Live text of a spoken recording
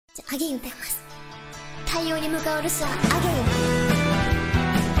じゃあアゲイン歌います。太陽に向かうルシア、アゲイン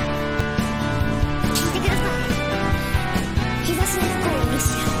聴いてください。日差しに吹こうル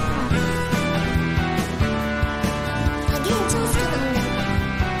シア、アゲイン超好きなんだよ。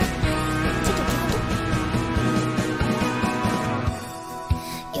ちょっと聞く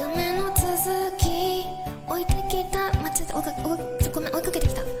と夢の続き置いてきた街でごめん追いかけて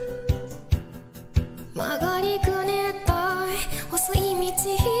きた。曲がりくねった細い道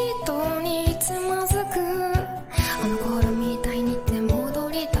人につまずく。あの頃みたいにって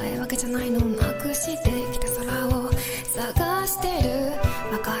戻りたいわけじゃないの。なくしてきた空を探してる。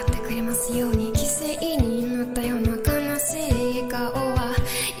分かってくれますように犠牲になったような悲しい顔は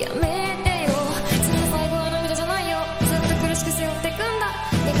やめてよ。その最後は涙じゃないよ。ずっと苦しく背負ってくんだ。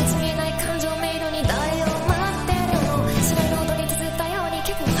出口見えない感情迷路に誰を待ってるの。白いノートに綴ったように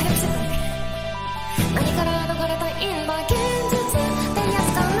結構早くしてたね。何から逃れたいんだ。現実でやつ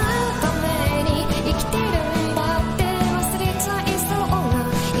かなうために生きてるんだって忘れちゃいそうな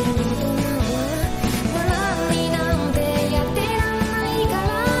いることなの。無難になんてやってらんないから。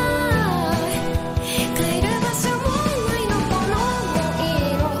帰る場所もないの。この想い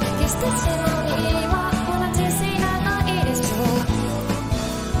を消してしまうにはまだ人生長いでしょ。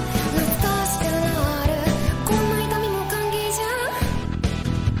懐かしくなるこんな痛みも歓迎じゃん。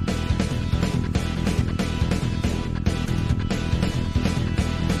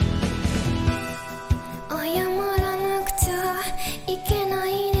謝らなくちゃいけな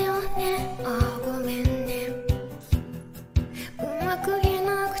いねよね。ああごめんね。うまく言え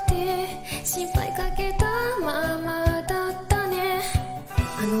なくて心配かけたままだったね。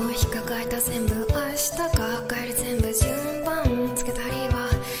あの日抱えた全部明日抱える全部順番つけたりは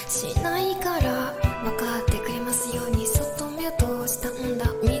しないから分かってくれますようにそっと目を通したんだ。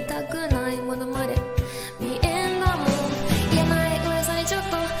見たくないものまで見えんだもん。言えないうるさいちょっ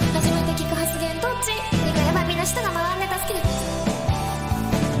と初めて聞く発言どっち2回やばいみんな舌が回んで助ける。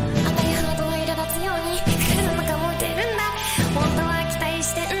赤いハートは苛立つように心の中燃えてるんだ。本当は期待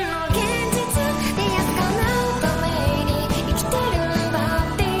してんの。現実でやつかなうために生きてるん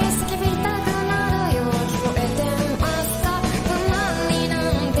だって叫びたくなるよ。聞こえてますか。不満になん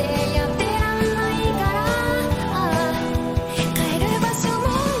てやってらんないから。帰る場所も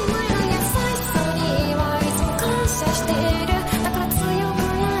ないの。優しさにはいつも感謝してる。だから強く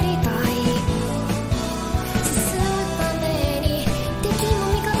なりたい。進むために敵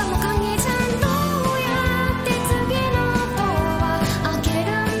も味方も歓迎じゃん。どうやって次のドア開けるん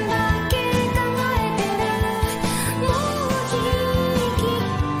だっけ考えてる。もう悲劇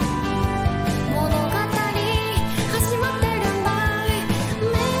物語始まってるんだ。目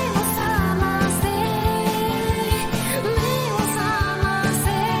を覚ませ目を覚ま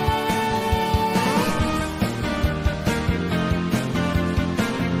せ。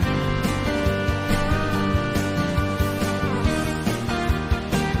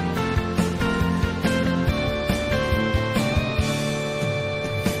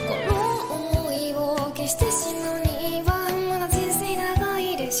この想いを消してしまうにはまだ人生長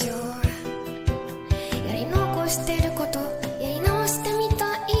いでしょう。やり残してることやり直してみたい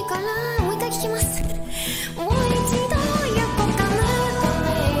からもう一回聞きます。もう一度やっと叶うた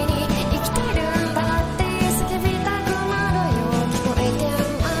めに生きてるんだって叫びたくなるよ。聞こえて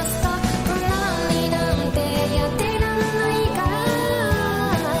ますか。不満になんてやってらんないから。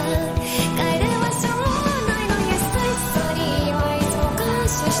帰る場所もないの。優しさにはいつも感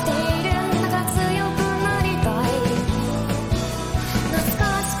謝している。だから強くなりたい。懐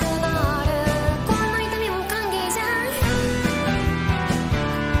かしくなるこんな痛みも歓迎じゃん。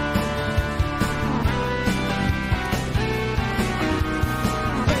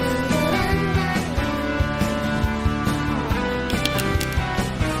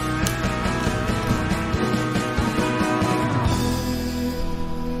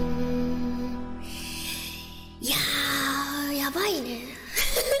いやーやばいね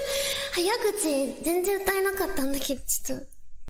早口全然歌えなかったんだけどちょっと